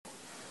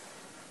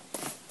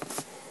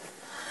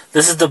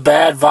This is the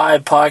Bad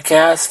Vibe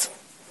Podcast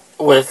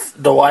with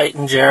Dwight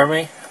and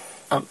Jeremy.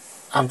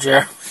 I'm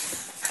Jeremy.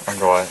 I'm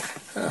Dwight.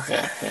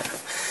 Okay, yeah.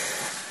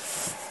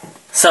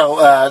 So,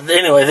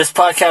 anyway, this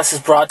podcast is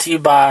brought to you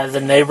by the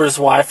neighbor's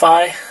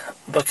Wi-Fi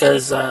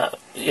because,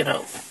 we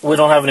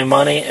don't have any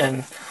money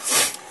and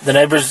the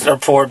neighbors are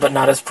poor, but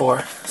not as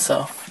poor,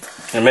 so...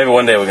 And maybe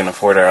one day we can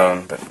afford our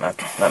own, but not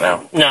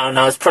now.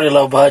 No, it's pretty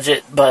low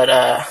budget, but,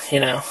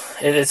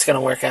 it's going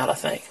to work out, I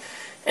think.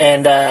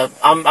 And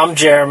I'm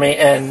Jeremy,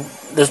 and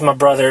this is my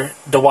brother,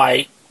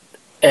 Dwight,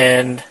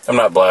 and... I'm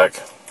not black.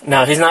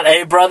 No, he's not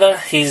a brother,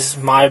 he's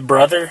my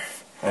brother.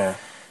 Yeah.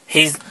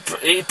 He's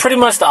pretty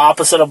much the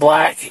opposite of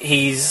black.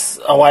 He's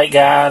a white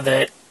guy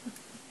that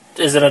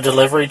is in a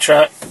delivery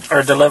truck,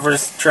 or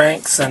delivers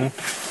drinks, and,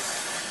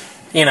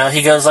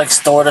 he goes,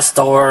 store to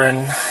store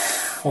and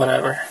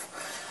whatever.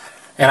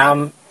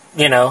 And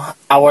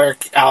I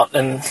work out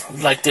in,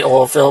 the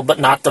oil field, but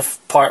not the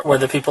part where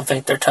the people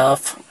think they're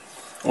tough.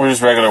 We're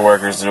just regular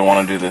workers that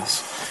want to do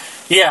this.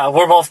 Yeah,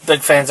 we're both big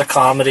fans of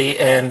comedy,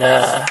 and,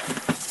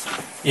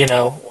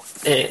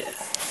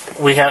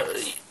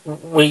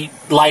 we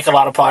like a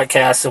lot of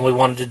podcasts, and we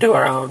wanted to do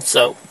our own,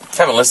 so...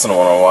 Haven't listened to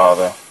one in a while,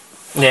 though.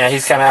 Yeah,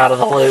 he's kind of out of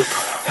the loop,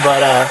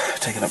 but,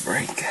 Taking a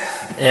break.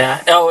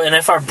 Yeah. Oh, and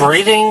if our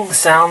breathing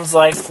sounds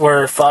like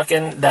we're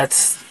fucking,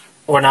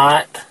 we're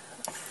not.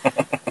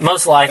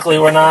 Most likely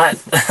we're not.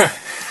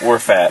 We're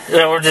fat.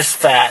 Yeah, we're just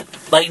fat.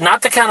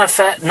 Not the kind of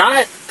fat,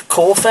 not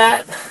cool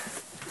fat.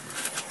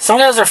 Some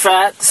guys are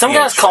fat. Some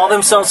guys call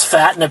themselves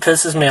fat, and it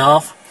pisses me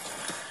off.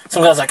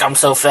 Some guy's like, I'm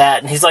so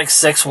fat, and he's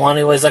 6'1",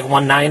 he weighs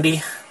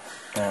 190.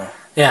 Yeah.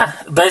 Yeah,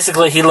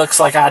 basically he looks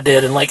like I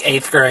did in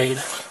 8th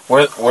grade.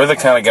 We're the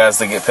kind of guys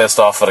that get pissed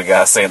off at a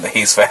guy saying that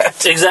he's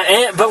fat.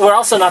 Exactly, but we're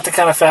also not the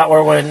kind of fat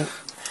where when...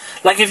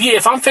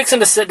 if I'm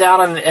fixing to sit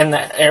down in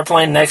the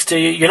airplane next to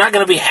you, you're not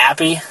going to be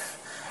happy,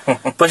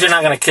 but you're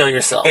not going to kill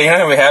yourself. Yeah, you're not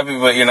going to be happy,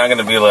 but you're not going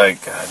to be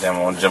like, God damn,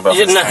 I want to jump up.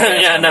 You're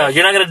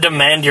not going to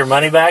demand your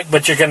money back,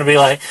 but you're going to be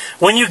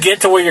when you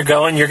get to where you're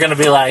going, you're going to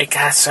be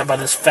God, sorry about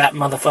this fat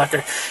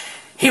motherfucker.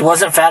 He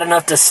wasn't fat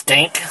enough to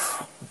stink,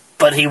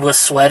 but he was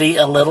sweaty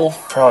a little.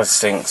 Probably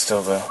stinks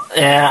still, though.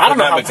 Yeah, I don't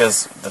know. Not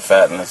because the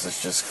fatness,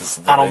 it's just because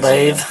I don't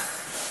bathe.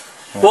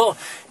 Yeah. Well,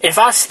 if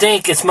I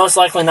stink, it's most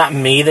likely not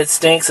me that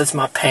stinks, it's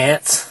my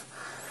pants.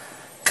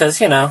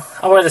 Because, I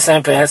wear the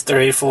same pants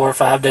 3, 4,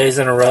 5 days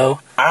in a row.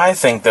 I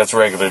think that's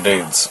regular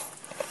dudes.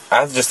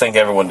 I just think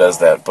everyone does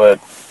that, but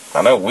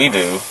I know we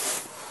do.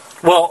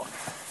 Well,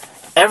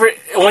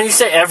 when you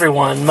say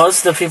everyone,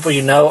 most of the people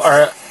you know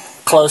are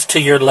close to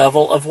your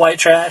level of white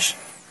trash.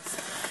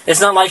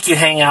 It's not like you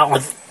hang out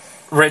with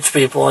rich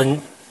people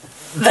and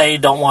they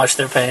don't wash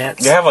their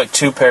pants. You have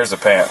 2 pairs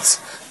of pants,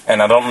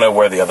 and I don't know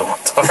where the other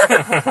ones are.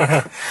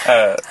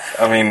 I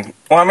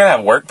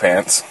have work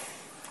pants.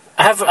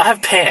 I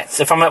have pants.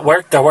 If I'm at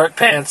work, they're work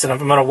pants, and if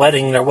I'm at a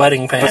wedding, they're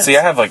wedding pants. But see,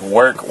 I have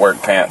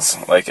work pants,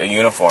 a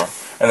uniform,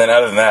 and then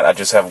other than that, I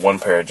just have one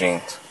pair of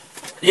jeans.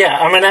 Yeah,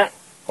 I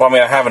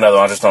have another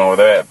one. I just don't know where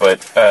they're at. But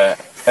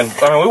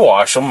we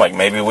wash them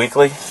maybe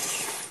weekly.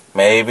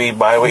 Maybe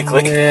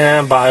bi-weekly.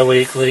 Yeah,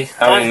 bi-weekly.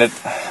 I don't know.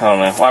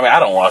 Well, I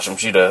don't wash them.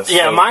 She does.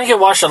 Yeah, so. Mine get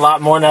washed a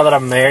lot more now that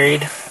I'm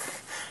married.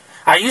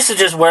 I used to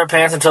just wear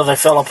pants until they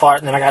fell apart,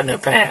 and then I got new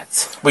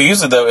pants. But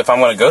usually, though, if I'm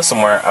going to go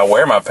somewhere, I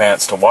wear my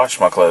pants to wash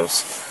my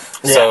clothes.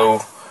 Yeah.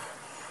 So,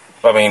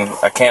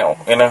 I can't,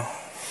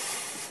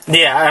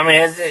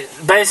 Yeah,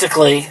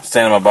 basically...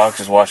 Stand in my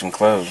boxers washing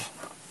clothes.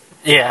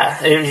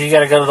 Yeah, you got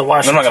to go to the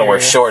washing. I'm not going to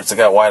wear shorts that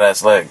got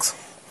white-ass legs.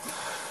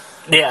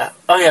 Yeah.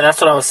 Oh, yeah, that's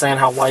what I was saying,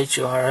 how white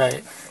you are,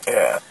 right?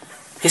 Yeah.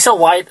 He's so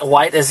white.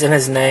 White is in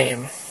his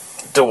name.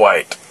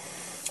 Dwight.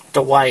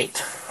 Dwight.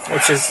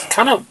 Which is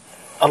kind of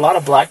a lot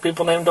of black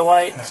people named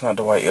Dwight. It's not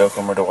Dwight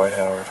Yoakam or Dwight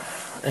Howard.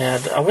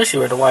 And I wish you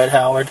were Dwight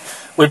Howard.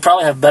 We'd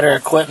probably have better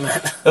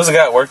equipment. There was a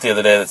guy at work the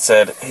other day that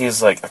said,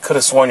 he's like, I could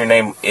have sworn your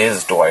name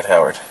is Dwight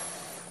Howard.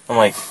 I'm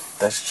like,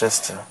 that's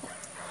just a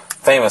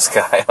famous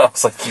guy. I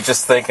was like, you're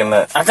just thinking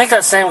that. I think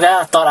that same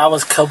guy thought I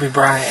was Kobe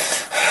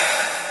Bryant.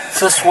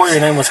 I swore your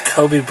name was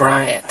Kobe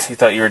Bryant. You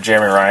thought you were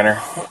Jeremy Reiner?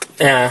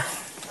 Yeah. I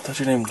thought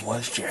your name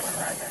was Jeremy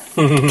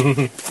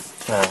Reiner.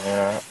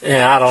 Yeah.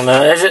 Yeah, I don't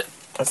know.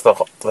 That's the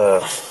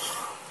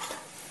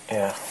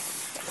yeah.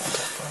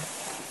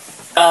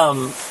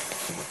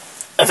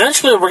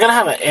 Eventually we're gonna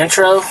have an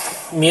intro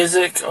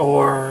music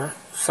or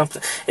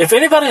something. If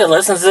anybody that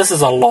listens to this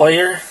is a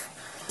lawyer,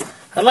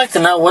 I'd like to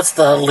know what's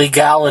the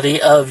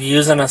legality of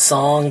using a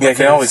song. Yeah, you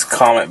can always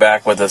comment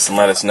back with us and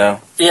let us know.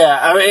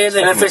 Yeah, and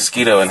if a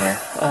mosquito in here.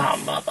 Oh,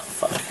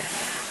 motherfucker.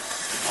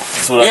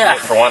 That's what I get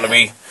for wanting to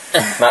be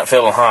not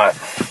feeling hot.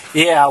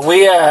 Yeah,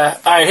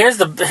 alright, here's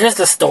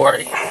the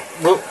story.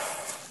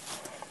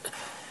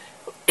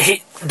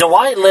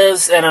 Dwight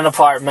lives in an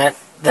apartment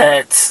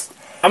that's,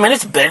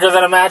 it's bigger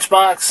than a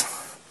Matchbox,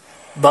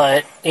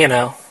 but,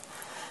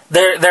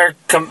 they're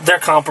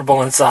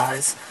comparable in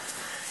size.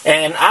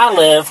 And I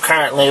live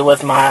currently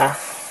with my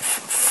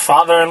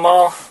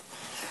father-in-law,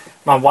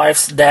 my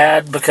wife's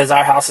dad, because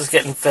our house is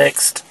getting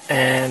fixed,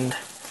 and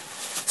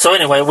So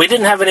anyway, we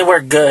didn't have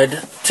anywhere good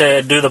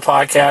to do the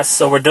podcast,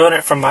 so we're doing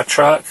it from my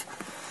truck.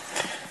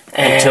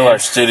 And Until our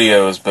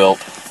studio is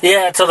built.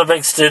 Yeah, until the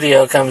big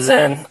studio comes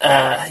in,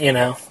 you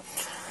know.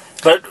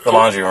 But The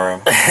laundry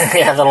room.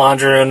 yeah, the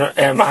laundry room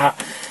and my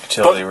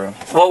Utility room.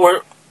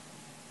 Well,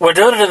 we're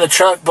doing it in the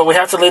truck, but we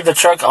have to leave the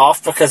truck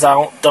off because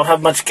I don't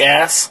have much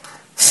gas,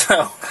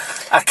 so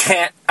I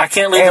can't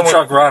leave And the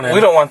truck running. We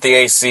don't want the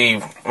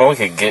AC. Well, we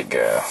could get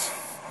gas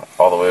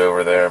all the way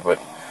over there, but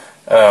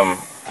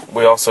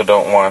we also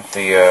don't want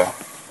the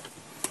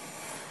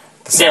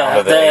sound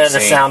of the AC. the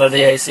sound of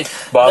the AC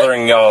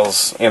bothering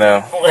y'all's,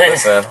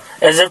 listen.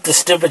 As if the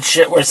stupid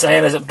shit we're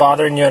saying isn't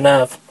bothering you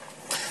enough.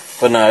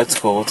 But no, it's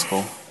cool. It's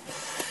cool.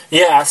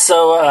 Yeah,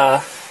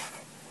 so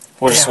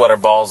We'll just sweat our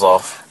balls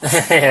off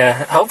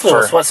yeah, hopefully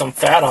we'll sweat some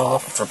fat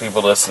off. for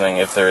people listening.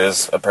 If there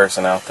is a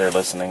person out there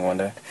listening one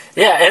day,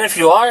 Yeah, and if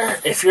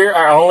you're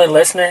our only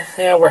listener,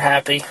 yeah, we're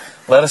happy.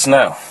 let us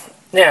know.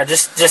 Yeah,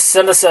 just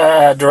send us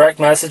a direct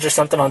message or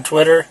something on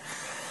Twitter.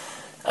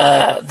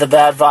 The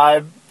Bad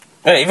Vibe.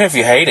 Yeah, even if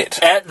you hate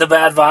it, At The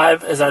Bad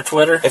Vibe is our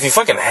Twitter. if you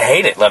fucking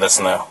hate it, let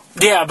us know.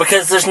 Yeah,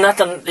 because there's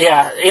nothing.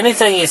 Yeah,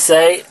 anything you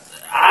say,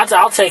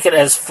 I'll take it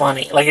as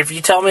funny. Like if you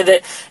tell me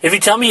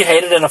you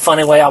hate it in a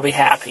funny way, I'll be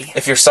happy.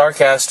 If you're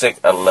sarcastic,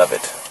 I love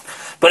it.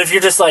 But if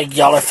you're just like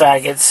y'all are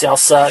faggots, y'all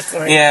suck.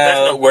 Like,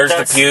 Yeah, where's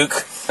the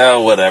puke?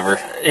 Oh, whatever.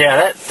 Yeah,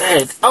 that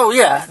dude. Oh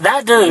yeah,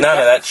 that dude. None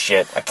of that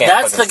shit. I can't.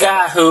 That's the fucking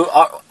stand guy who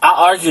I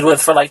argued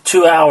with for like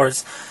 2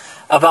 hours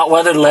about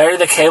whether Larry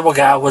the Cable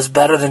Guy was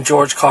better than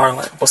George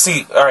Carlin. Well,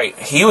 see, all right,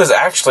 he was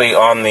actually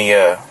on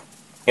the,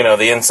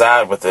 the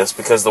inside with this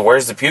because the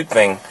 "Where's the puke"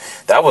 thing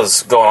that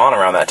was going on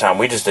around that time.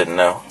 We just didn't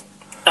know.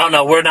 Oh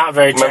no, we're not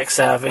very tech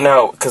savvy.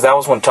 No, because that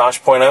was when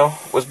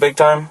Tosh.0 was big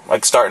time,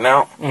 like starting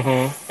out.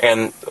 Mm-hmm.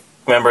 And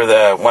remember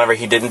whenever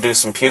he didn't do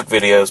some puke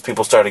videos,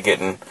 people started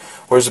getting,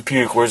 "Where's the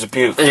puke? Where's the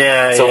puke?"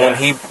 Yeah. So when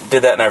he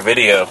did that in our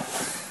video.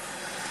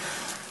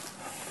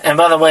 And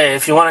by the way,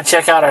 if you want to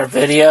check out our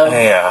video,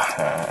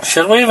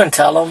 should we even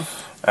tell them?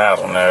 I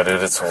don't know,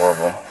 dude. It's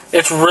horrible.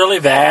 It's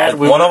really bad.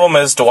 One of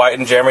them is Dwight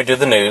and Jeremy do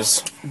the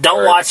news.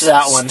 Don't watch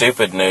that one.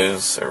 Stupid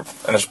news. And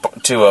there's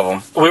two of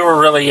them. We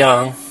were really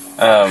young.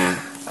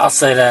 I'll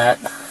say that.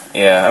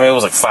 Yeah, I mean, it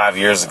was like 5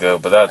 years ago,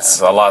 but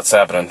that's a lot's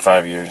happened in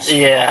 5 years.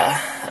 Yeah.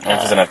 I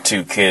just have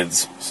 2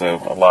 kids, so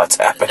a lot's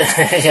happened.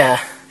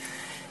 Yeah.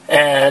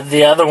 And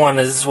the other one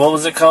is, what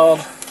was it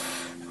called?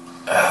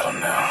 I don't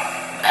know.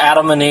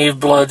 Adam and Eve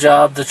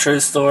Blowjob, the true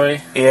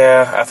story.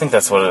 Yeah, I think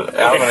that's what it is.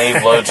 Adam and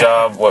Eve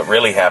Blowjob, what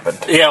really happened.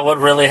 Yeah, what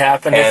really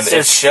happened. And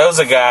it shows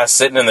a guy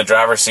sitting in the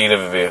driver's seat of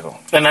a vehicle.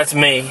 And that's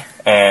me.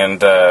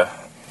 And,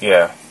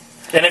 yeah.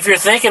 And if you're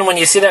thinking when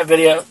you see that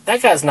video,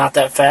 that guy's not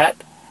that fat,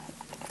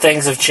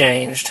 things have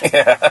changed.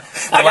 Yeah.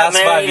 I got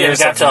married and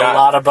got to a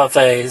lot of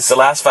buffets. The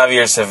last 5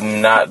 years have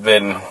not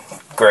been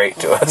great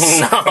to us.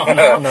 No.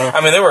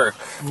 I mean, they were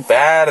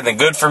bad and then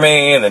good for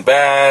me and then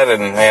bad,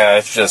 and yeah,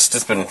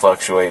 it's been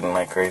fluctuating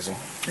like crazy.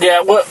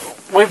 Yeah,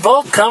 we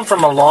both come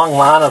from a long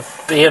line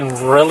of being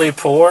really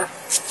poor.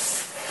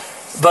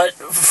 But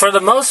for the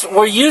most,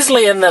 we're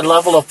usually in the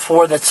level of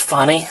poor that's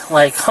funny.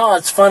 Like,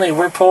 it's funny,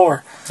 we're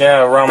poor.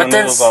 Yeah, ramen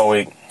noodles all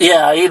week.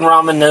 Yeah, eating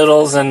ramen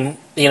noodles and,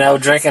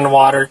 drinking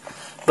water.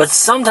 But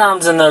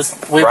sometimes in those...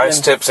 Rice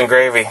tips and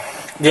gravy.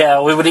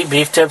 Yeah, we would eat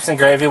beef tips and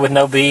gravy with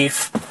no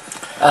beef.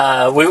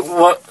 We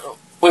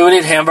would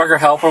eat hamburger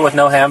helper with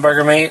no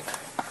hamburger meat.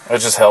 Or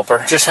just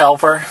helper. Just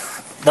helper.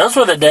 Those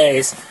were the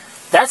days.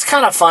 That's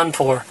kind of fun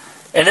poor.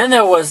 And then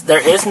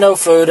there is no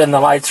food and the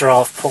lights are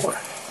off poor.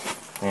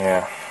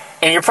 Yeah.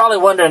 And you're probably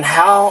wondering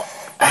how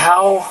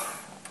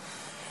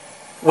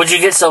would you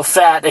get so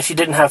fat if you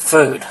didn't have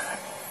food?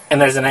 And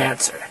there's an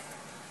answer.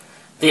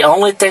 The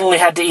only thing we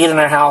had to eat in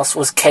our house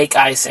was cake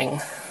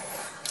icing.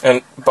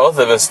 And both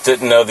of us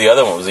didn't know the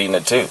other one was eating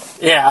it too.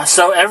 Yeah,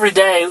 so every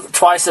day,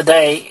 twice a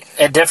day,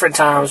 at different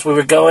times, we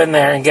would go in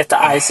there and get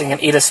the icing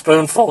and eat a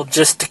spoonful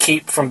just to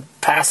keep from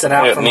passing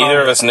out. Yeah,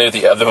 neither of us knew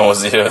the other one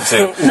was eating it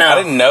too. No. I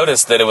didn't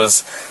notice that it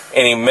was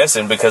any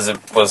missing because it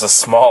was a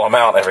small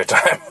amount every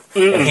time.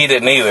 And he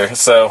didn't either,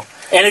 so...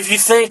 And if you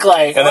think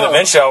like... And then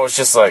eventually I was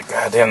just like,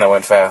 God damn, that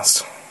went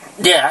fast.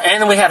 Yeah,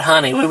 and we had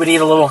honey. We would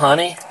eat a little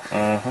honey.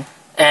 Mm-hmm.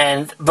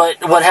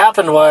 But what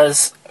happened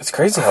was... It's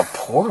crazy how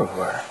poor we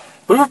were.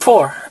 We were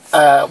poor.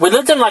 We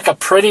lived in like a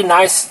pretty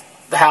nice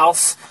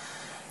house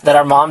that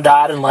our mom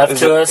died and left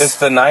to us. It's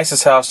the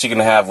nicest house you can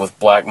have with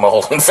black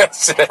mold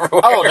infested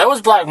everywhere. Oh, there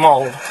was black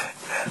mold.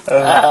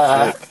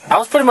 I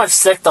was pretty much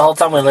sick the whole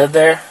time we lived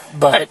there,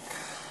 but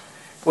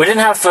we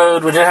didn't have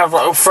food.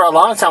 For a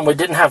long time, we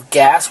didn't have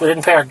gas. We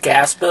didn't pay our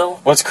gas bill.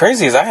 What's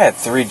crazy is I had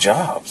 3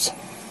 jobs.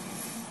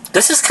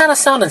 This is kind of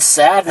sounding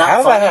sad.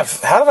 How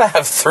did I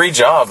have 3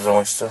 jobs and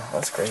we're still...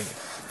 That's crazy.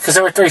 Because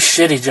there were 3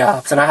 shitty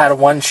jobs, and I had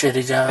 1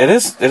 shitty job. It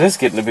is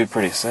getting to be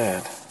pretty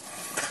sad.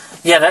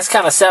 Yeah, that's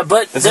kind of sad,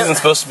 but... This isn't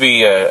supposed to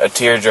be a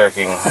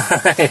tear-jerking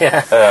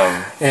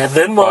yeah.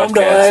 Then Mom podcast.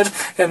 died,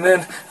 and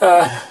then,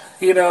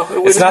 You know, we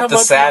It's didn't not have the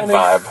much sad money.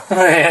 vibe.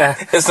 Yeah.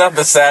 It's not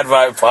the sad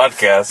vibe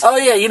podcast. Oh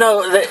yeah, you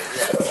know,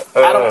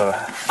 I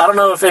don't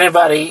know if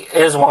anybody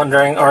is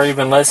wondering or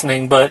even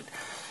listening, but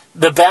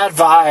the bad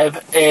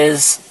vibe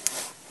is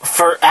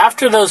for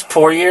after those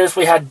poor years,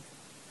 we had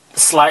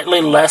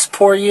slightly less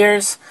poor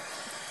years.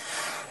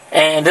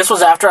 And this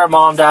was after our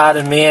mom died,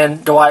 and me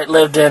and Dwight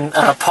lived in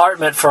an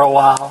apartment for a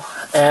while,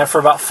 and for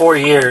about 4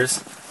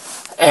 years.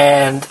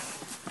 And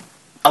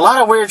a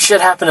lot of weird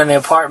shit happened in the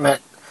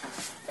apartment,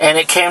 and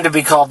it came to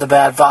be called the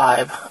bad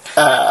vibe.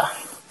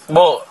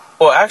 Well,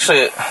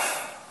 actually,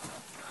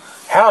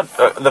 how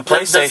the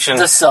PlayStation,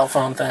 the cell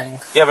phone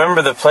thing, yeah,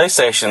 remember the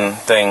PlayStation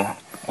thing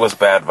was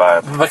bad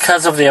vibe,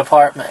 because of the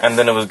apartment. and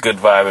then it was good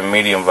vibe and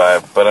medium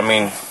vibe. But I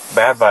mean,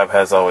 bad vibe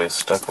has always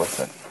stuck with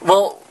it.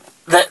 Well,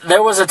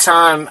 there was a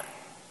time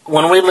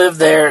when we lived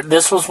there.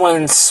 This was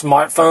when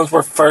smartphones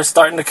were first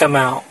starting to come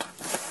out.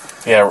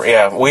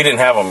 Yeah, we didn't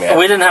have them yet.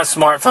 We didn't have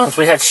smartphones.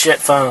 We had shit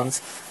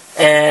phones.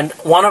 And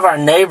one of our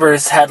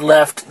neighbors had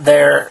left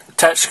their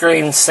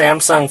touchscreen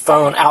Samsung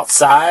phone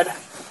outside.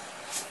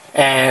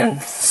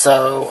 And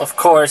so, of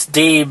course,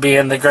 Dee,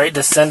 being the great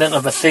descendant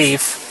of a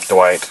thief,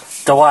 Dwight,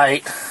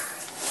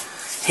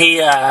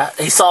 he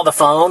saw the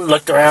phone,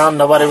 looked around,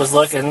 nobody was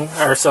looking,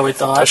 or so he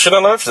thought. I should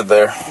have left it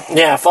there.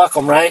 Yeah, fuck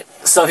him, right?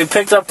 So he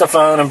picked up the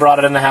phone and brought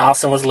it in the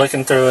house and was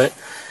looking through it.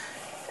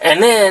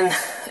 And then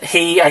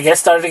he, I guess,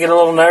 started to get a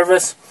little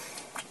nervous.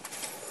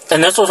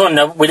 And this was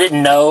when we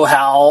didn't know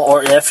how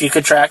or if you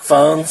could track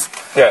phones.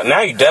 Yeah,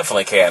 now you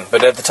definitely can.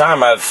 But at the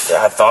time, I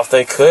thought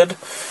they could.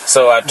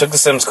 So I took the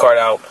SIMS card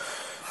out,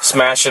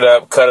 smashed it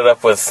up,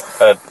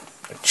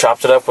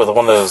 chopped it up with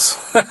one of those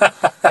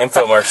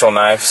infomercial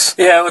knives.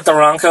 Yeah, with the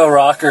Ronco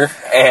rocker.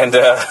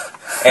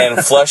 And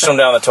flushed them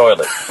down the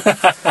toilet.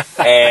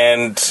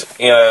 And,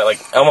 like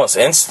almost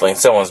instantly,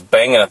 someone was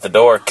banging at the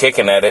door,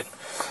 kicking at it.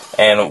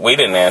 And we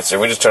didn't answer.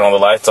 We just turned all the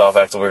lights off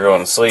after we were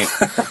going to sleep.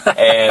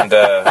 And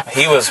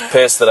he was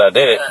pissed that I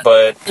did it,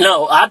 but...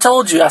 No, I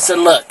told you. I said,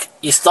 look,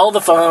 you stole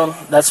the phone.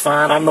 That's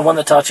fine. I'm the one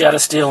that taught you how to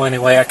steal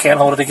anyway. I can't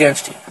hold it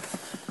against you.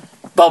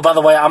 Oh, by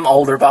the way, I'm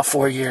older, about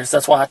 4 years.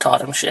 That's why I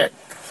taught him shit.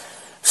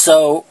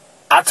 So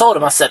I told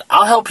him, I said,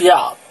 I'll help you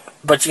out,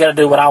 but you got to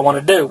do what I want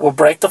to do. We'll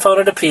break the phone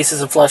into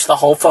pieces and flush the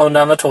whole phone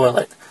down the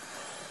toilet.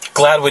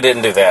 Glad we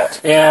didn't do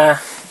that. Yeah.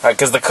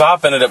 Because the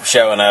cop ended up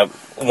showing up,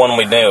 one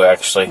we knew,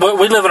 actually. But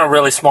we live in a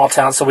really small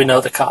town, so we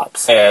know the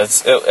cops. Yeah,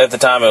 at the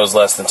time it was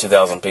less than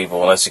 2,000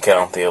 people, unless you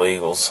count the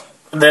illegals.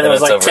 Then it was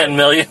like 10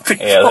 million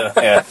people.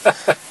 Yeah.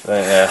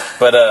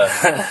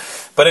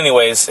 But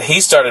anyways,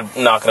 he started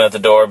knocking at the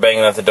door,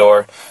 banging at the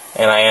door,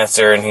 and I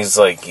answer, and he's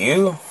like,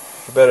 you're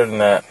better than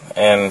that.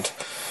 And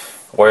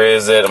where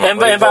is it? And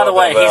by the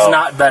way, he's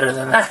not better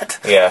than that.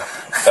 Yeah.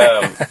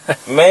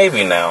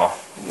 Maybe now.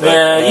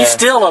 But, you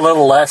steal a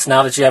little less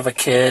now that you have a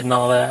kid and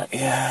all that.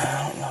 Yeah,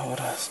 I don't know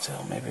what I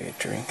steal. Maybe a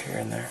drink here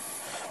and there.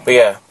 But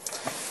yeah.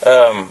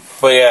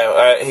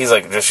 He's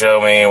like, just show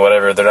me,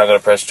 whatever. They're not going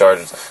to press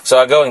charges. So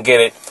I go and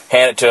get it,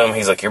 hand it to him.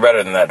 He's like, you're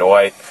better than that,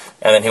 Dwight.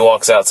 And then he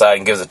walks outside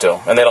and gives it to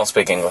him. And they don't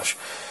speak English.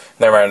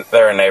 They're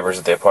our neighbors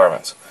at the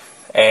apartments.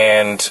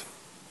 And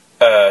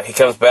he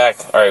comes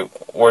back, all right,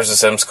 where's the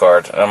SIMS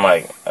card? And I'm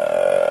like,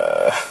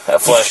 I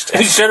flushed it.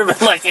 You should have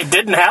been like, it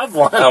didn't have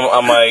one.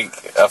 I'm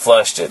like, I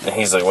flushed it. And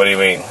he's like, what do you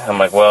mean? I'm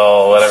like,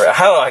 well, whatever.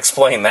 How do I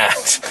explain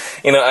that?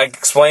 I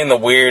explained the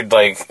weird,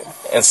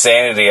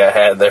 insanity I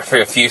had there for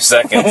a few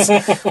seconds.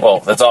 Well,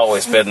 that's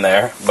always been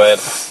there. But,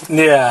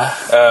 yeah.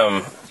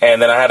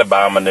 And then I had to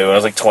buy him a new one. It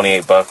was like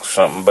 $28 or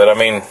something.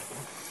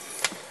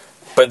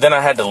 But then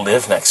I had to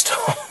live next to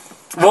him.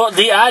 Well,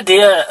 the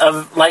idea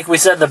of, like we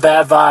said, the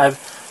bad vibe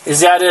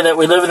is the idea that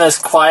we live in this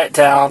quiet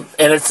town,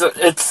 and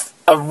it's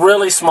a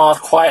really small,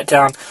 quiet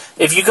town.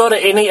 If you go to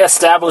any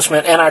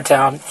establishment in our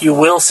town, you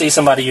will see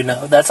somebody you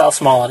know. That's how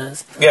small it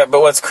is. Yeah,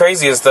 but what's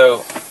crazy is,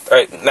 though,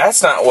 right,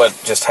 that's not what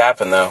just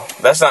happened, though.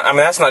 That's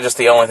not just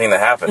the only thing that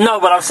happened. No,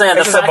 but I'm saying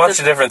there's just a bunch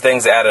of different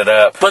things added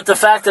up. But the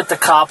fact that the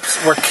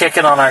cops were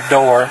kicking on our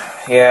door.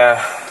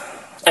 Yeah.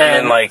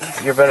 And then,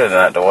 you're better than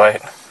that,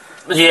 Dwight.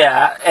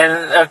 Yeah,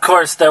 and of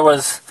course there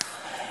was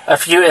a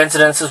few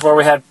incidences where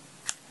we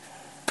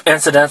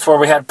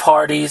had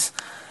parties,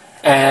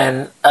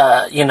 and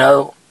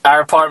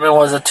our apartment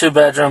was a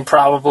 2-bedroom,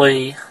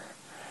 probably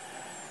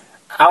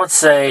I would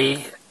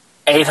say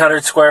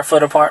 800 square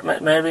foot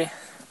apartment, maybe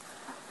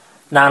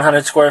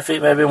 900 square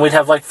feet, maybe, and we'd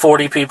have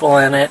 40 people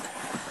in it.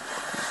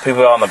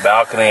 People on the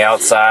balcony,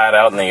 outside,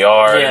 out in the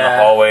yard, in the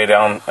hallway,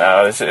 down.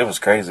 It was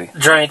crazy.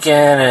 Drinking,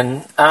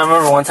 and I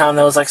remember one time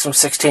there was some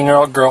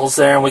 16-year-old girls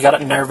there, and we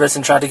got nervous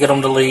and tried to get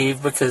them to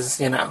leave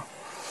because, Yeah.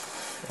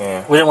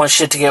 We didn't want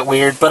shit to get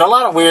weird. But a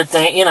lot of weird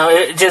things,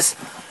 it just,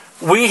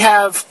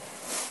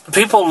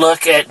 people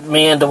look at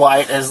me and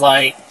Dwight as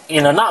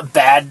not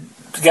bad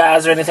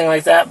guys or anything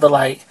like that, but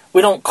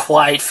we don't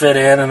quite fit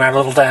in our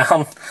little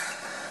town.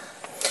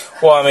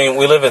 Well, I mean,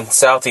 we live in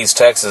Southeast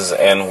Texas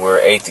and we're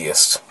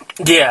atheists.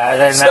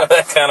 Yeah. So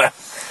that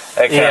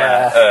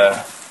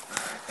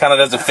kind of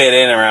doesn't fit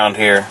in around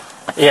here.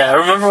 Yeah,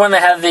 remember when they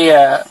had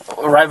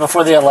right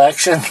before the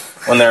election?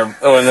 when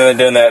they're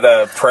doing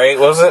that pray.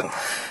 What was it?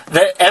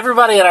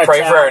 Everybody in our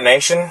Pray town, for our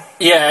nation.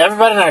 Yeah,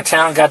 everybody in our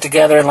town got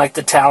together in like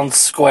the town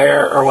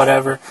square or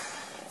whatever,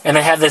 and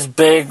they had this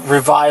big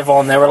revival,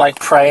 and they were like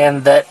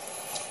praying that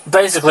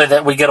basically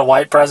that we get a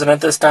white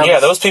president this time. Yeah,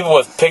 those people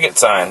with picket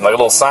signs, like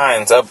little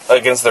signs up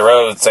against the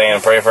road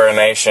saying "Pray for our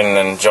nation"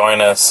 and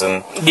 "Join us,"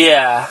 and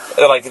yeah,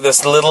 like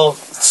this little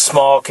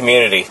small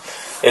community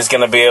is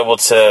going to be able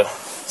to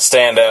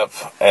stand up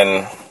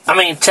and. I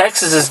mean,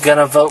 Texas is going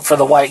to vote for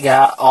the white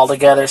guy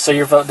altogether, so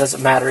your vote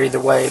doesn't matter either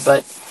way.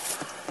 But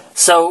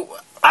so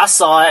I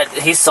saw it,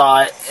 he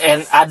saw it,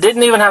 and I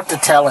didn't even have to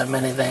tell him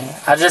anything.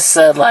 I just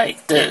said,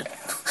 like, dude.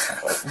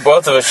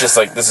 Both of us just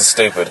like, this is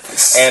stupid.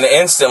 And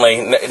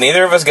instantly,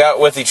 neither of us got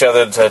with each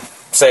other to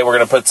say we're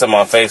going to put some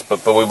on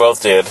Facebook, but we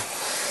both did.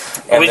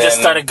 And we just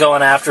started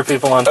going after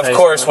people on Facebook. Of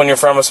course, when you're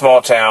from a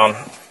small town,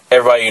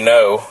 everybody you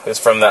know is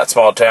from that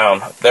small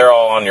town. They're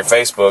all on your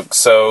Facebook,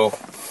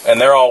 and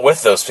they're all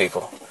with those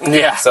people.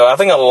 Yeah. So I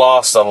think I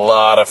lost a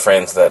lot of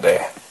friends that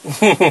day,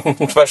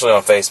 especially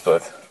on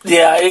Facebook.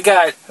 Yeah, it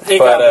got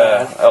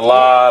bad. A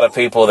lot of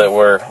people that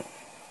we're,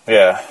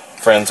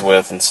 friends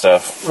with and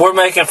stuff. We're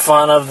making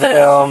fun of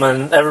them,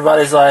 and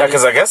everybody's like...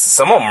 Because I guess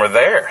some of them were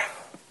there.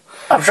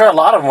 I'm sure a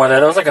lot of them were there.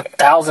 There was like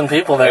 1,000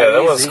 people there. Yeah,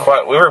 that was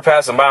quite... We were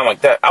passing by, I'm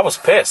like, that. I was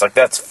pissed. Like,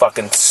 that's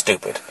fucking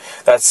stupid.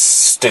 That's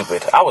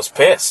stupid. I was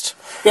pissed.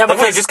 Yeah,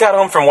 because we just got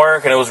home from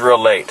work, and it was real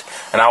late,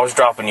 and I was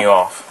dropping you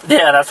off.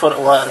 Yeah, that's what it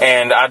was.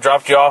 And I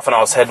dropped you off, and I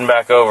was heading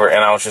back over,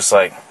 and I was just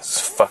like, this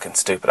is fucking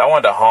stupid. I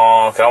wanted to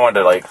honk. I wanted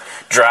to, like,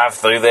 drive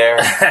through there.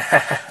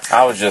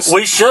 I was just...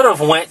 We should have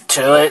went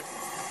to it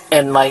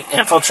and, like,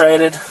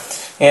 infiltrated.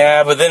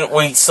 Yeah, but then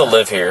we still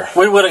live here.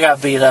 We would have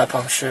got beat up,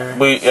 I'm sure.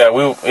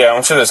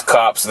 I'm sure there's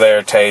cops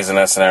there tasing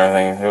us and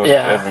everything. It would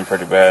have been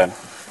pretty bad.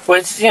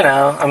 Which,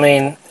 I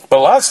mean... But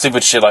a lot of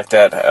stupid shit like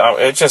that,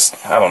 it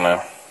just, I don't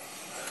know.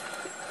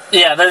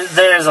 Yeah,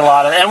 there's a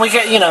lot of... And we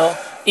get,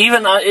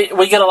 even...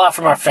 we get a lot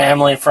from our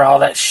family for all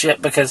that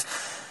shit because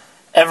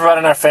everybody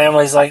in our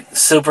family is, like,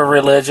 super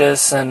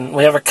religious, and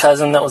we have a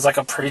cousin that was, like,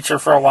 a preacher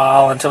for a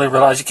while until he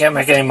realized you can't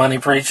make any money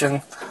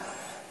preaching.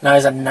 Now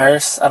he's a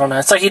nurse. I don't know.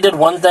 It's like he did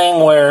one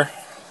thing where...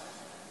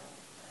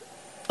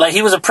 Like,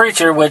 he was a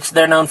preacher, which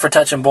they're known for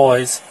touching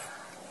boys.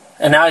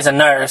 And now he's a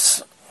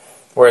nurse.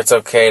 Where it's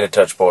okay to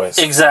touch boys.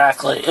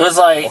 Exactly. It was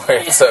like... Where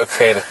it's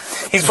okay to...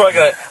 He's probably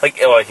going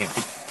to... he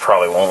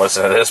probably won't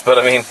listen to this, but,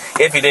 I mean,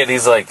 if he did,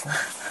 he's like...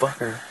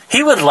 Fucker.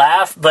 He would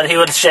laugh, but he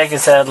would shake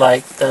his head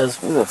like those...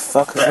 Who the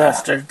fuck is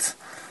bastards.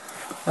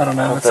 That? I don't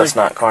know. That's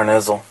not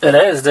Carnizel. It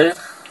is, dude.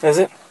 Is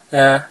it?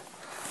 Yeah.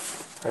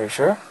 Are you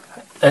sure?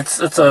 It's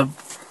a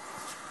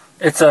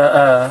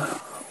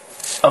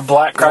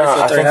black Chrysler.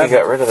 No, I think he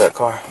got rid of that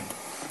car.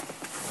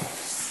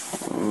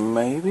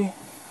 Maybe.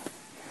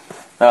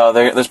 Oh,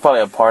 there's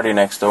probably a party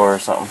next door or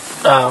something.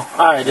 Oh,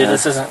 alright, dude,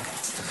 This isn't...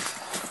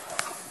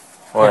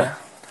 What? Yeah.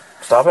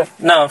 Stop it?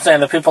 No, I'm saying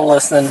the people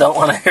listening don't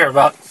want to hear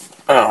about...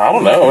 Oh, I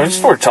don't know.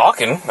 We're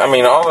talking. I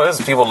mean, all it is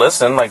people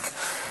listening. Like,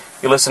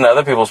 you listen to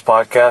other people's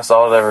podcasts,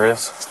 all it ever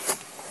is.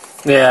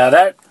 Yeah,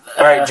 that...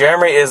 Alright,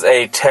 Jeremy is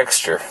a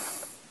texter.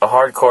 A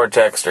hardcore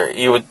texter.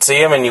 You would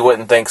see him and you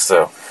wouldn't think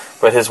so.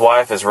 But his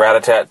wife is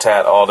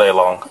rat-a-tat-tat all day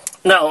long.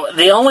 No,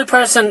 the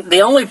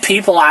only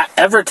people I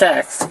ever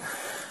text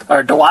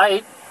are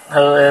Dwight,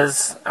 who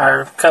is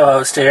our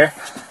co-host here,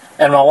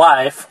 and my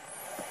wife,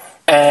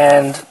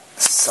 and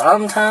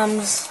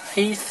sometimes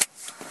Heath.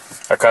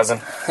 Our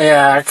cousin?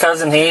 Yeah, our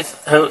cousin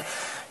Heath.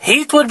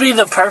 Heath would be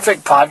the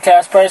perfect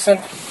podcast person.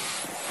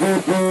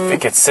 He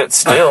could sit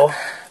still.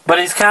 But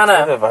he's kind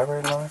of...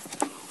 vibrating on?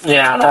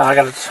 Yeah, no, I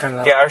gotta turn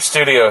that. Yeah, our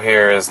studio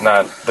here is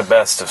not the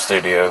best of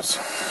studios.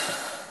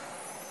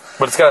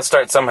 But it's gotta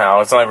start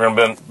somehow. It's not like we're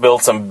gonna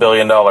build some $1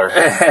 billion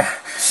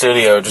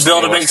studio. Just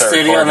build a big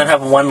studio and then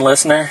have one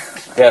listener.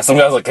 Yeah, some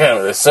guys like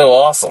him. It's so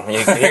awesome.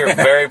 You can hear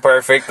very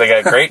perfect. They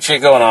got great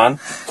shit going on.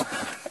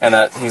 And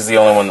that he's the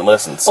only one that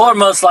listens. Or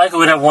most likely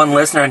we'd have one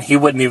listener and he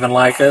wouldn't even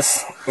like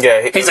us.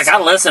 Yeah. He's like,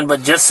 I listen,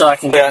 but just so I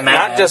can get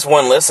mad. Not just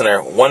one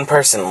listener. One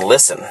person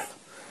listen.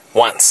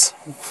 Once.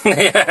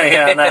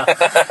 No.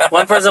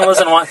 One person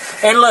listen once.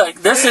 And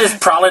look, this is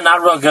probably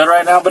not real good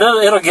right now, but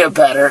it'll get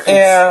better.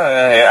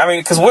 Yeah. I mean,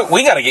 because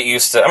we got to get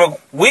used to... I mean,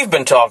 we've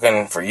been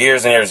talking for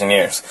years and years and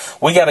years.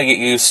 We got to get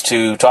used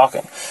to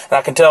talking. And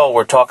I can tell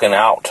we're talking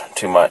out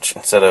too much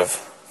instead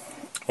of...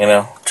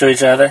 To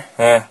each other?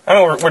 Yeah. I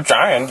mean, we're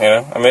trying,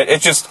 I mean,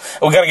 it's just,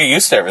 we gotta get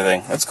used to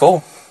everything. That's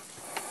cool.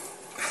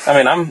 I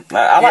mean,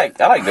 I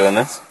like doing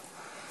this.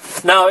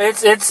 No,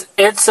 it's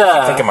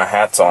I'm thinking my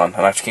hat's on,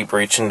 and I have to keep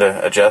reaching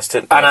to adjust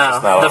it. I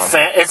know.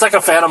 It's like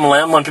a phantom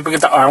limb when people get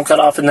the arm cut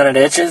off and then it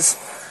itches.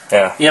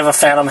 Yeah. You have a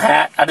phantom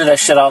hat. I do that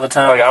shit all the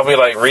time. Like, I'll be,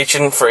 like,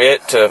 reaching for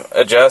it to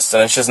adjust,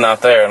 and it's just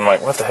not there. I'm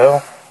like, what the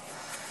hell?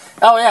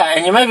 Oh, yeah,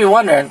 and you may be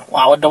wondering,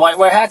 why would Dwight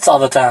wear hats all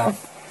the time?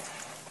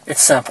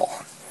 It's simple.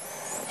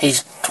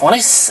 He's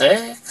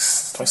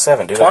 26?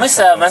 27, dude.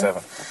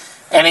 27.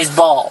 And he's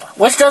bald.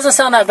 Which doesn't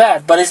sound that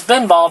bad, but he's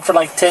been bald for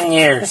like 10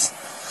 years.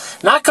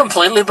 Not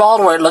completely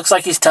bald where it looks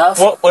like he's tough.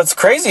 Well, what's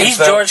crazy is he's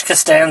George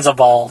Costanza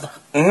bald.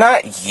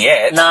 Not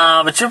yet.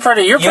 Nah, but you're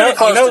pretty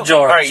close to George.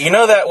 All right, you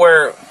know that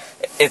where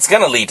it's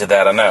going to lead to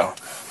that, I know.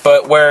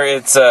 But where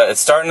it's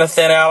starting to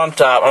thin out on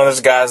top. I know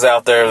there's guys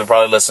out there that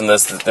probably listen to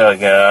this. They're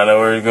like, yeah, I know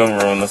where you're going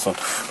to ruin this one.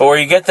 But where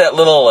you get that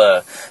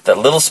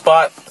little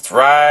spot that's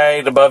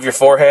right above your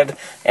forehead,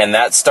 and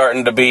that's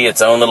starting to be its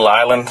own little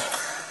island.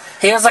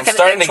 He has like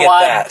an inch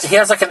wide. He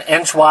has like an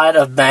inch wide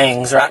of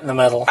bangs right in the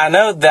middle. I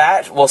know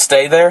that will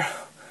stay there,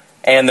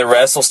 and the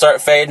rest will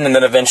start fading, and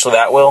then eventually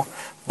that will.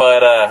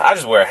 But I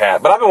just wear a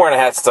hat. But I've been wearing a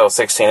hat since I was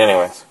 16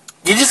 anyways.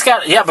 You just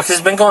because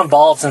he's been going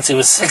bald since he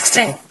was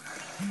 16.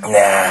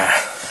 Nah.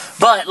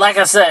 But, like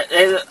I said,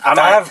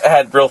 I have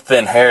had real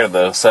thin hair,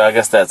 though, so I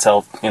guess that's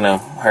helped,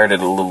 hurt it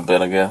a little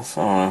bit, I guess.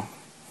 I don't know.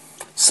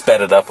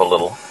 Sped it up a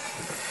little.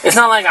 It's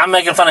not like I'm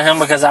making fun of him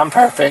because I'm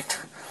perfect.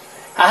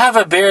 I have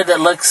a beard that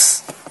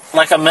looks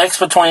like a mix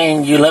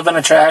between you live in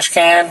a trash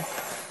can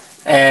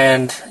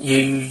and you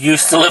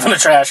used to live in a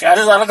trash can.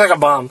 I look like a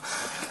bum.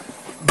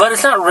 But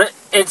it's not...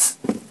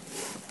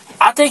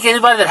 I think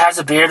anybody that has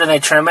a beard and they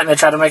trim it and they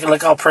try to make it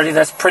look all pretty,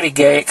 that's pretty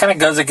gay. It kind of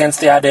goes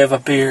against the idea of a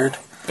beard.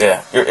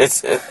 Yeah,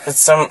 it's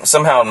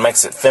somehow it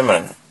makes it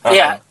feminine.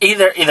 Yeah,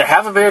 either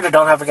have a beard or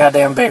don't have a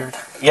goddamn beard.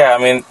 Yeah, I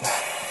mean,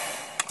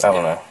 I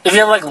don't know. If you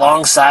have like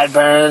long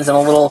sideburns and a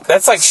little,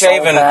 that's like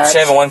shaving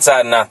one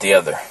side and not the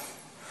other.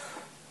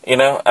 I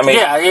mean,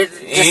 yeah, you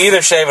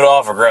either shave it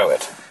off or grow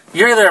it.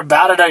 You're either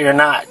about it or you're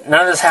not.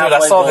 None of this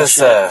halfway bullshit.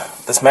 Dude, I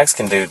saw this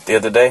Mexican dude the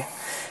other day.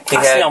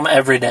 I see him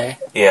every day.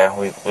 Yeah,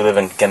 we live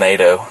in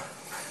Ganado.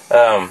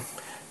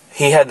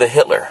 He had the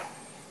Hitler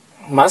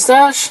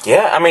mustache?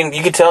 Yeah, I mean,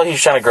 you could tell he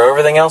was trying to grow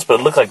everything else, but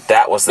it looked like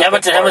that was the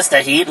but to him it's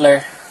the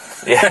Hitler.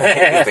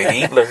 Yeah, the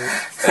Hitler.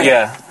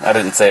 Yeah, I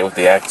didn't say it with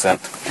the accent.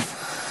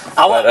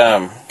 I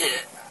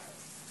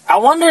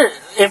wonder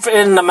if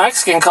in the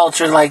Mexican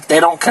culture, like, they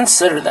don't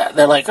consider that.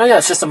 They're like, oh yeah,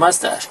 it's just a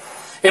mustache.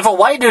 If a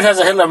white dude has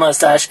a Hitler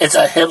mustache, it's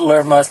a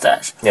Hitler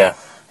mustache. Yeah.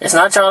 It's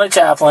not Charlie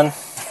Chaplin.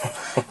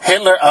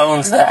 Hitler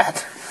owns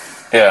that.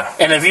 Yeah.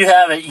 And if you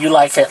have it, you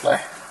like Hitler.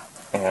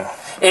 Yeah.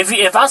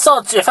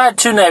 If I had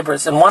two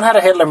neighbors and one had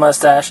a Hitler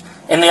mustache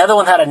and the other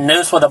one had a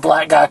noose with a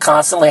black guy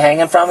constantly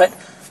hanging from it,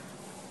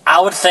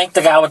 I would think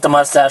the guy with the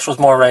mustache was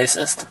more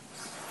racist.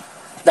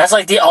 That's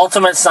like the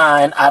ultimate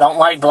sign. I don't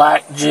like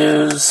black,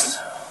 Jews,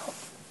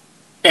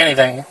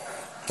 anything.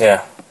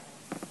 Yeah.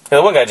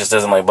 The one guy just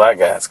doesn't like black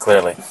guys,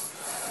 clearly.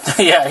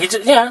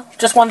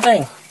 Just one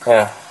thing.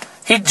 Yeah.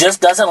 He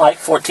just doesn't like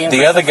 14%.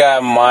 The other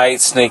guy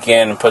might sneak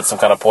in and put some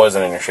kind of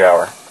poison in your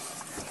shower.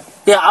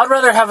 Yeah, I'd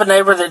rather have a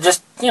neighbor that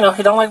just, he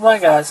don't like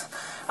black guys.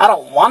 I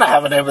don't want to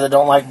have a neighbor that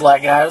don't like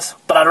black guys,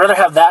 but I'd rather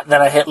have that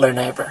than a Hitler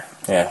neighbor.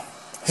 Yeah.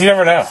 You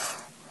never know.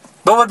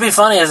 But what would be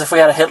funny is if we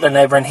had a Hitler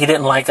neighbor and he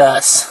didn't like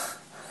us.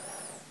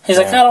 He's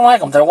like, I don't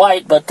like them. They're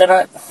white, but they're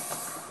not...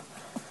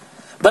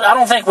 But I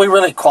don't think we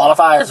really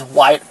qualify as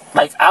white.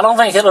 Like, I don't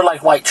think Hitler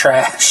liked white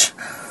trash.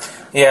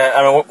 Yeah,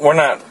 I mean, we're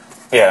not...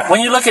 Yeah.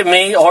 When you look at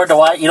me or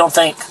Dwight, you don't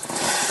think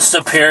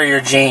superior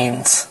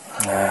genes.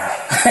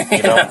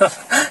 You don't.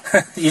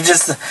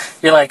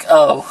 You're like,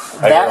 oh.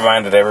 I get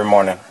reminded every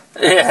morning.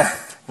 Yeah.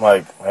 I'm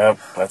like, well,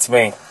 that's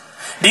me.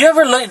 Do you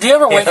ever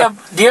wake up,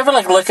 do you ever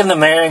like look in the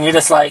mirror and you're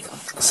just like,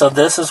 so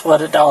this is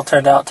what it all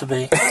turned out to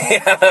be?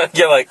 Yeah,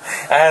 you're like,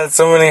 I had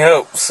so many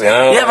hopes,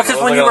 Yeah, because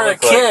when you were a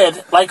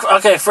kid,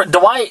 okay, for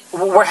Dwight,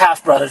 we're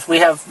half brothers. We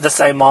have the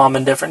same mom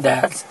and different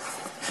dads.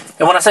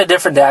 And when I say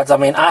different dads, I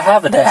mean I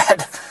have a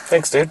dad.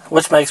 Thanks, dude.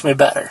 Which makes me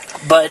better.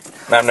 But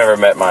I've never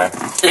met mine.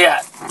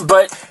 Yeah,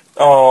 but...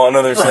 Oh,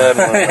 another sad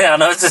one. Yeah,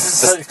 no,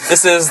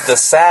 this is the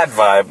Sad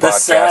Vibe podcast. The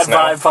Sad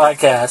Vibe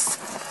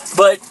podcast.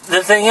 But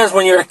the thing is,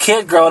 when you're a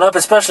kid growing up,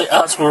 especially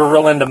us, we were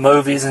real into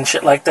movies and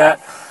shit like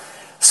that.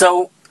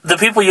 So the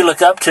people you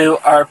look up to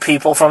are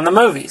people from the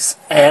movies.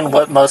 And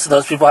what most of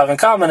those people have in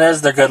common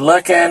is they're good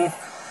looking,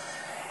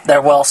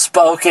 they're well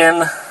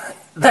spoken,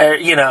 they're,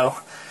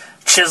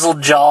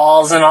 chiseled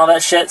jaws and all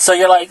that shit. So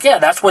you're like, yeah,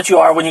 that's what you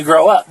are when you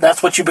grow up.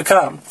 That's what you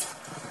become.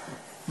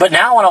 But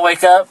now when I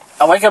wake up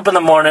in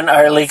the morning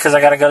early because I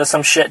got to go to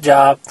some shit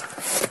job.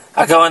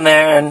 I go in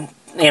there and,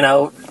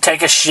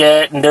 take a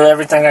shit and do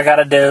everything I got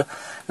to do.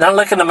 And I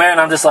look in the mirror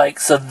and I'm just like,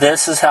 so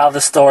this is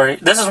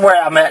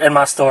where I'm at in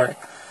my story.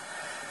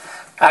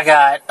 I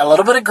got a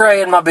little bit of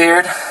gray in my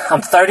beard.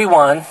 I'm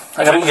 31. You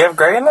have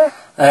gray in there?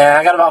 Yeah,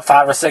 I got about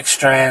 5 or 6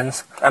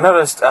 strands. I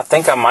noticed, I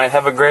think I might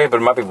have a gray, but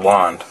it might be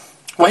blonde.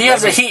 Well,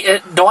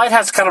 Dwight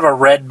has kind of a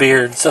red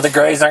beard, so the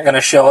grays aren't going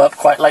to show up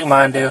quite like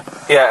mine do.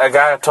 Yeah, a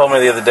guy told me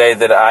the other day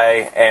that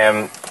I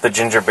am the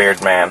ginger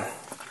beard man.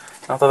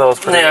 I thought that was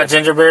pretty good. Yeah,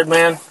 ginger beard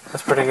man.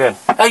 That's pretty good.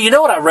 Oh, you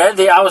know what I read?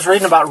 I was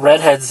reading about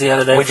redheads the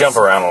other day. We jump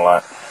around a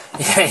lot.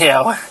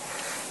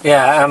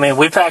 Yeah, I mean,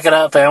 we pack it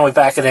up and we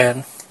pack it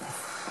in.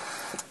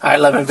 All right,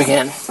 let me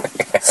begin.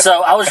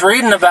 So, I was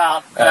reading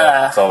about...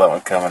 I saw that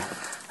one coming.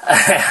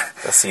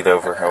 A seat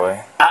over her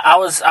way. I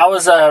was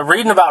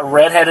reading about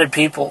redheaded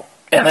people.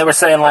 And they were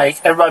saying, like,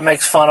 everybody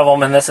makes fun of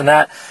them and this and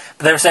that.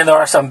 But they were saying there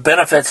are some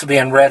benefits to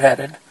being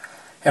redheaded.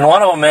 And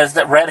one of them is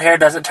that red hair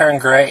doesn't turn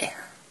gray.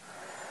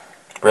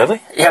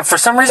 Really? Yeah, for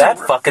some reason. That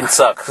fucking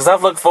sucks. Because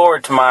I've looked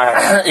forward to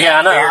my Yeah,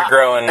 I know. beard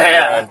growing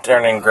and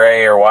turning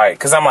gray or white.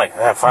 Because I'm like,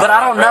 fine. But I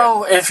don't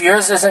know if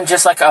yours isn't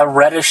just like a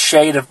reddish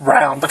shade of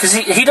brown. Because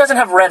he doesn't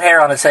have red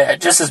hair on his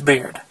head, just his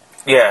beard.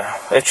 Yeah,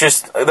 it's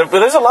just...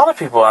 There's a lot of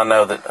people I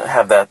know that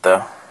have that,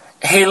 though.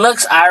 He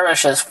looks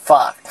Irish as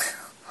fuck.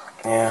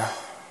 Yeah.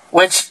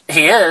 Which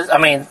he is. I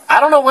mean, I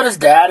don't know what his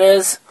dad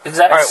is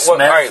exactly.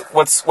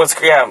 What's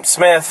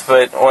Smith?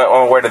 But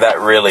where did that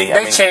really?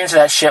 They changed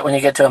that shit when you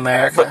get to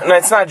America. But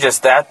it's not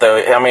just that though.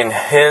 I mean,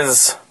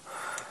 his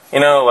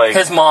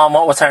mom.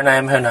 What was her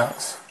name? Who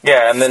knows?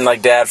 Yeah, and then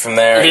like dad from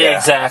there. Yeah,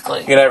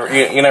 exactly. You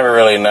never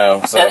really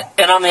know. So.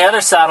 And on the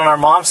other side, on our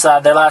mom's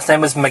side, their last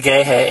name is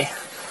McGahey.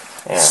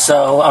 Yeah.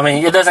 So I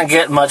mean, it doesn't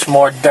get much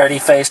more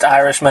dirty-faced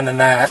Irishman than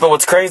that. But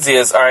what's crazy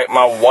is, all right,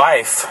 my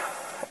wife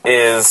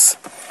is.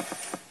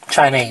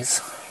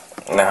 Chinese.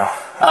 No.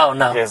 Oh,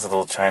 no. She has a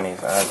little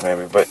Chinese eyes,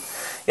 maybe. But,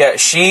 yeah,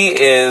 she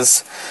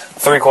is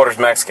 3/4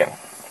 Mexican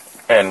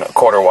and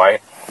 1/4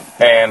 white.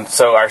 And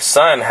so our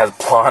son has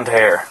blonde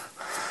hair.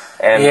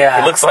 And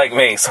he looks like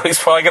me. So he's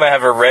probably going to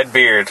have a red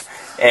beard.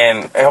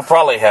 And he'll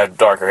probably have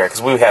darker hair.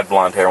 Because we had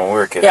blonde hair when we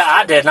were kids. Yeah,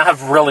 I did. And I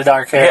have really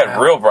dark hair. You had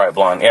real bright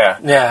blonde, yeah.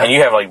 Yeah. And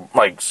you have,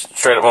 like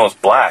straight up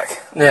almost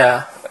black.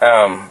 Yeah.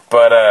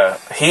 But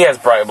he has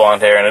bright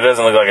blonde hair. And it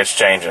doesn't look like it's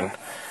changing.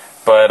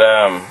 But,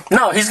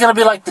 no, he's going to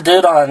be like the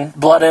dude on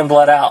Blood In,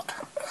 Blood Out.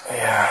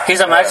 Yeah. He's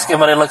a Mexican,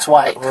 but he looks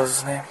white. What was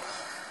his name?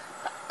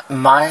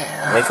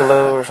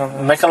 Michelob or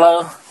something?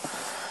 Michelob?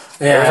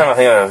 Yeah. Every time I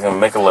think of it, I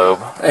was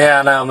Michelob. Yeah,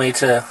 I know, me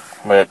too.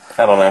 But,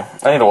 I don't know.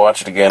 I need to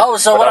watch it again. Oh,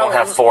 so but I don't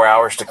have 4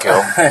 hours to kill.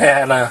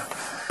 Yeah, I know.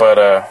 But,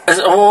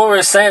 what we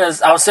were saying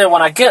is, I was saying,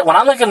 when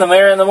I look in the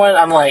mirror in the morning,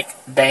 I'm like,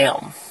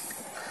 damn.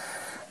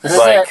 This is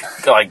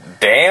it. Like,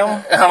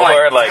 damn? I'm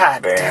or like,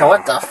 God damn,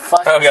 what the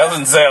fuck? Okay, I was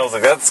in sales.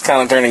 Like, that's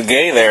kind of turning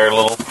gay there a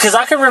little. Because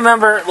I can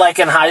remember, like,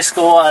 in high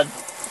school, I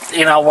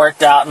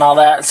worked out and all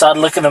that, so I'd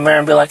look in the mirror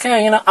and be like,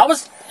 hey, I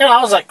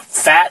was like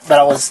fat, but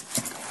I was...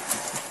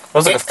 It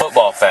was like a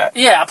football fat.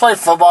 Yeah, I played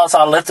football, so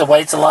I lifted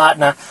weights a lot,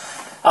 and I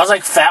was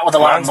like fat with a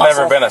lot of muscle. Mine's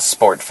never been a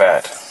sport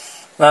fat.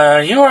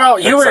 You were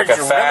like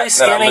really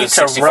skinny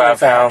to really fat.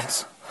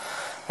 Pounds.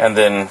 And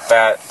then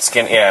fat,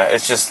 skin, yeah,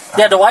 it's just...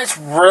 Yeah, Dwight's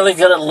really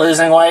good at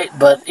losing weight,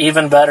 but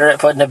even better at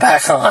putting it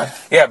back on.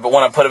 Yeah, but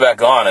when I put it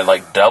back on, it,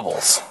 like,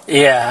 doubles.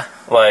 Yeah.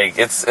 Like,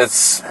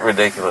 it's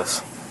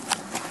ridiculous.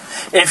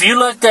 If you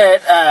looked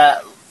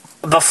at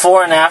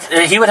before and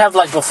after, he would have,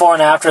 like, before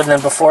and after, and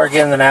then before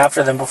again, then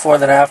after, then before,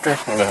 then after.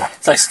 Yeah.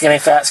 It's like skinny,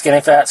 fat,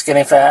 skinny, fat,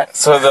 skinny, fat.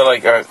 So they're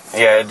like,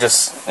 it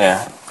just,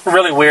 yeah.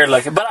 Really weird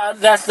looking.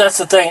 But that's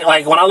the thing.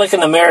 Like, when I look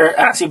in the mirror,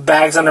 I see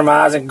bags under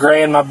my eyes and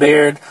gray in my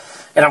beard.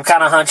 And I'm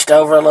kind of hunched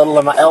over a little,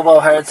 and my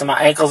elbow hurts, and my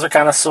ankles are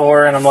kind of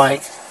sore, and I'm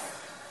like,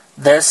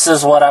 this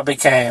is what I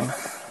became.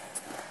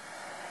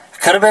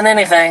 Could have been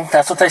anything.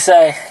 That's what they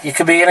say. You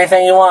could be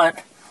anything you want.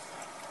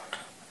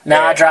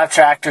 Now I drive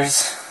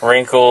tractors.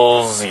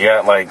 Wrinkles, you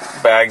got, like,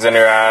 bags in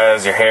your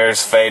eyes, your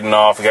hair's fading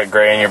off, you got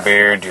gray in your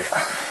beard,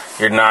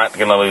 you're not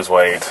going to lose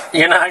weight.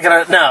 You're not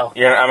going to, no.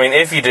 I mean,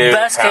 if you do...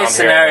 Best case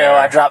scenario,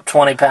 I drop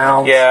 20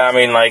 pounds. Yeah, I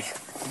mean, like,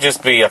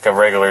 just be, like, a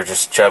regular,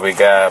 just chubby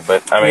guy,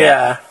 but, I mean...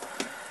 Yeah.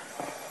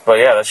 But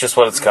yeah, that's just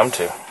what it's come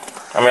to.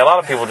 I mean, a lot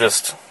of people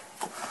just...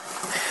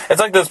 It's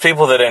like those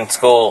people that in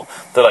school,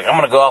 they're like, I'm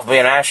going to go off and be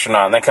an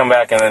astronaut, and they come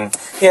back and then,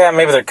 yeah,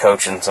 maybe they're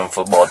coaching some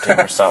football team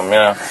or something,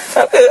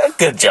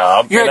 Good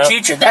job. You're a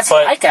teacher. That's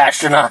like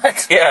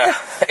astronaut. Yeah,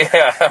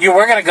 yeah. You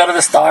were going to go to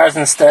the stars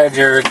instead.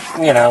 You're,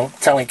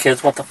 telling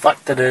kids what the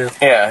fuck to do.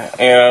 Yeah,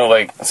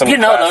 like...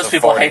 those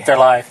people 40. Hate their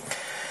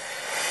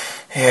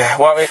life. Yeah,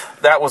 well,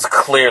 that was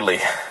clearly...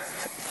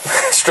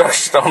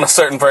 stressed on a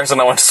certain person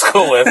I went to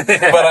school with.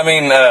 But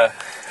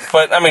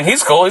I mean,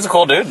 he's cool. He's a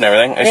cool dude and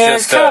everything.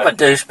 He's kind of a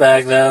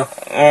douchebag, though.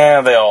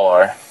 Yeah, they all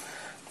are.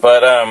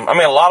 But, a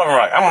lot of them are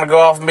like, I'm going to go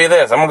off and be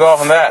this. I'm going to go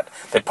off and that.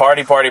 They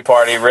party,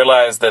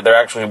 realize that they're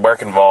actually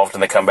work involved,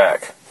 and they come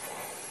back.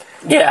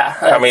 Yeah.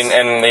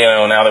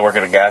 Now they work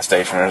at a gas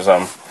station or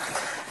something.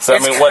 So,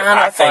 what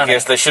I think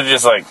is they should have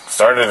just, like,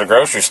 started at a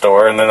grocery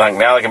store, and then, like,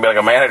 now they can be, like,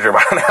 a manager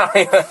by now.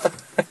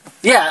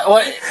 Yeah,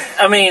 well,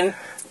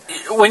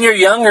 when you're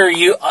younger,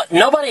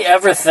 nobody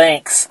ever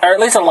thinks, or at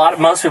least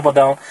most people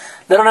don't.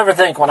 They don't ever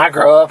think, when I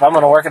grow up, I'm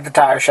going to work at the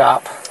tire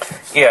shop.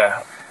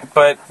 Yeah,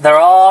 but they're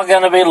all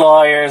going to be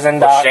lawyers and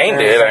doctors. Shane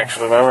did,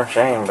 actually. Remember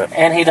Shane?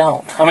 And he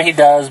don't. He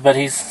does, but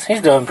he's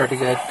doing pretty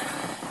good.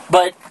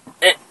 But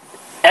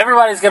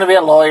everybody's going to be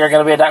a lawyer,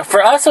 going to be a doctor.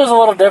 For us, it was a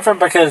little different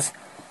because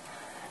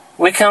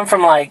we come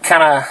from like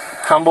kind of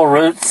humble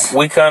roots.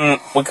 We come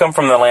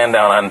from the land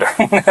down under.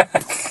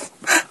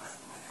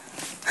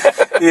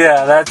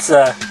 Yeah, that's.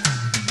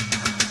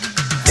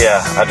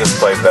 Yeah, I just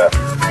played that.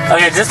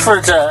 Okay, just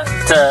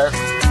to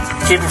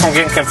keep it from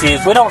getting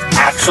confused, we don't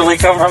actually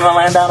come from the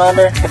land down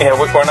under. Yeah,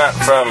 we're not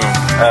from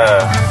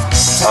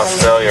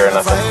Australia or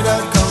nothing.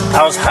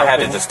 I had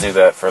to just do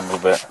that for a little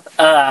bit.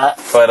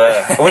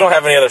 But we don't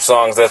have any other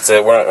songs. That's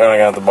it. We're not going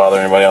to have to bother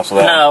anybody else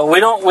with that. No, we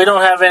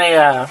don't have any.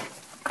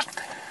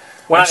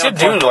 We should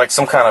do like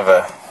some kind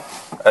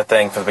of a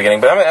thing for the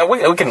beginning. But I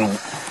mean, we can,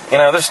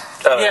 there's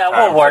other Yeah,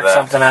 time we'll work for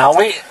that. something out.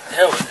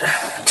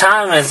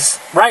 Time is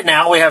right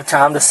now. We have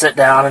time to sit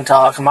down and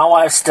talk. My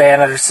wife's staying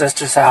at her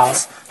sister's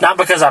house, not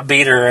because I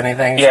beat her or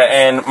anything. Yeah,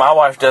 and my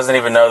wife doesn't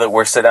even know that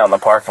we're sitting out in the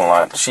parking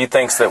lot. She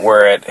thinks that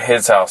we're at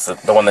his house,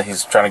 the one that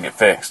he's trying to get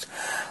fixed.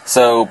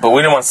 So, but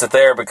we didn't want to sit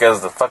there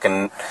because the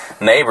fucking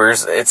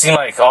neighbors, it seemed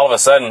like all of a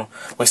sudden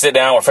we sit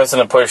down, we're fixing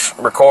to push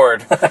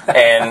record,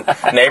 and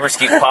neighbors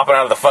keep popping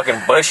out of the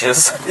fucking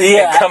bushes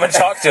and come and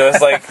talk to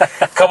us, like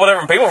a couple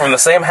different people from the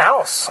same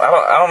house. I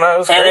don't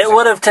know. And it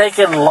would have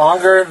taken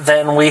longer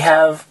than we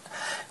have.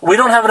 We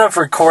don't have enough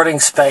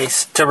recording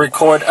space to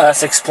record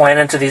us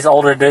explaining to these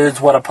older dudes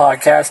what a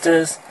podcast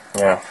is.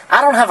 Yeah.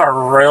 I don't have a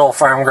real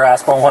firm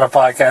grasp on what a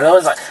podcast is. I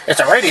was like, it's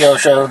a radio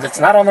show that's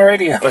not on the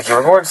radio. Like, you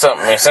record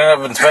something, you send it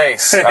up in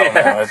space. I don't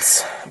know.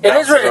 It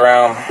is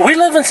around. We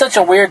live in such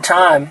a weird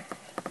time.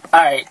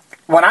 All right,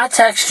 when I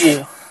text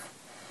you,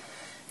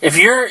 if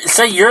you're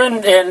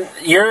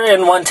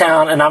in one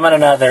town and I'm in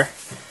another,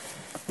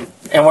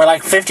 and we're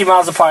like 50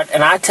 miles apart,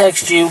 and I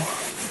text you,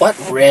 what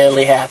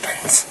really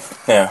happens?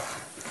 Yeah.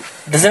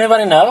 Does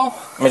anybody know?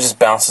 It just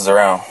bounces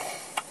around.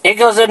 It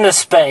goes into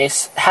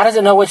space. How does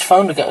it know which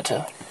phone to go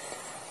to?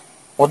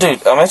 Well,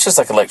 dude, I mean, it's just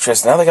like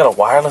electricity. Now they got a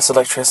wireless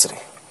electricity.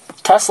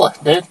 Tesla,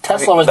 dude.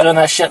 Tesla was doing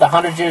that shit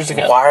 100 years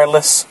ago.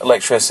 Wireless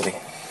electricity.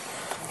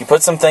 You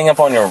put something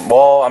up on your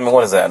wall. I mean,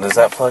 what is that? Does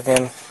that plug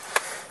in?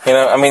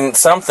 I mean,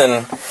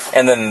 something,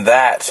 and then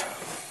that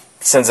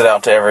sends it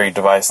out to every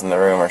device in the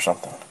room or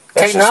something.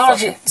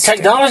 Technology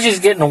is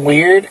getting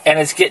weird, and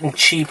it's getting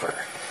cheaper.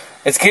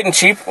 It's getting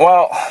cheap.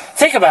 Well,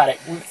 think about it.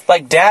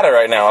 Like data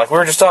right now, like we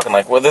were just talking.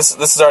 Like, well, this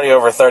is already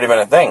over a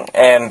 30-minute thing,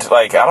 and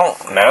like I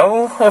don't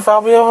know if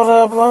I'll be able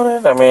to upload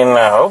it. I mean,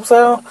 I hope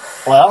so.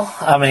 Well,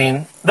 I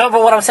mean, no,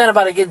 but what I'm saying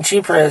about it getting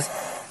cheaper is,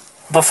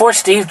 before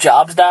Steve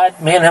Jobs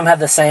died, me and him had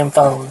the same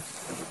phone.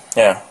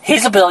 Yeah.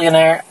 He's a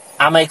billionaire.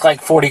 I make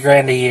like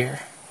 $40,000 a year.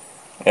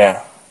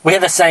 Yeah. We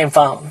had the same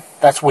phone.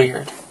 That's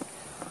weird.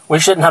 We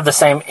shouldn't have the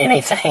same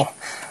anything.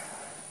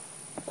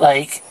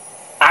 Like,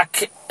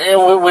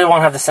 we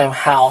won't have the same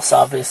house,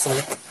 obviously.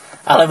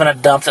 I live in a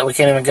dump that we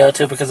can't even go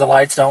to because the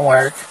lights don't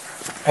work.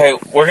 Hey,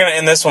 we're gonna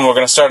end this one. We're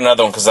gonna start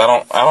another one because I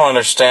don't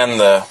understand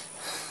the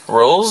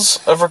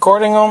rules of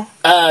recording them.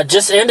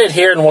 Just end it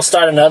here and we'll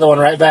start another one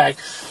right back.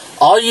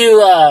 All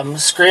you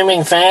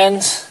screaming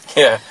fans,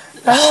 yeah,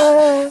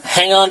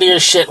 hang on to your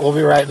shit. We'll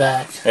be right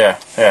back.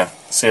 Yeah.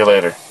 See you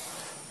later.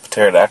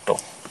 Pterodactyl.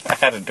 I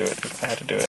had to do it.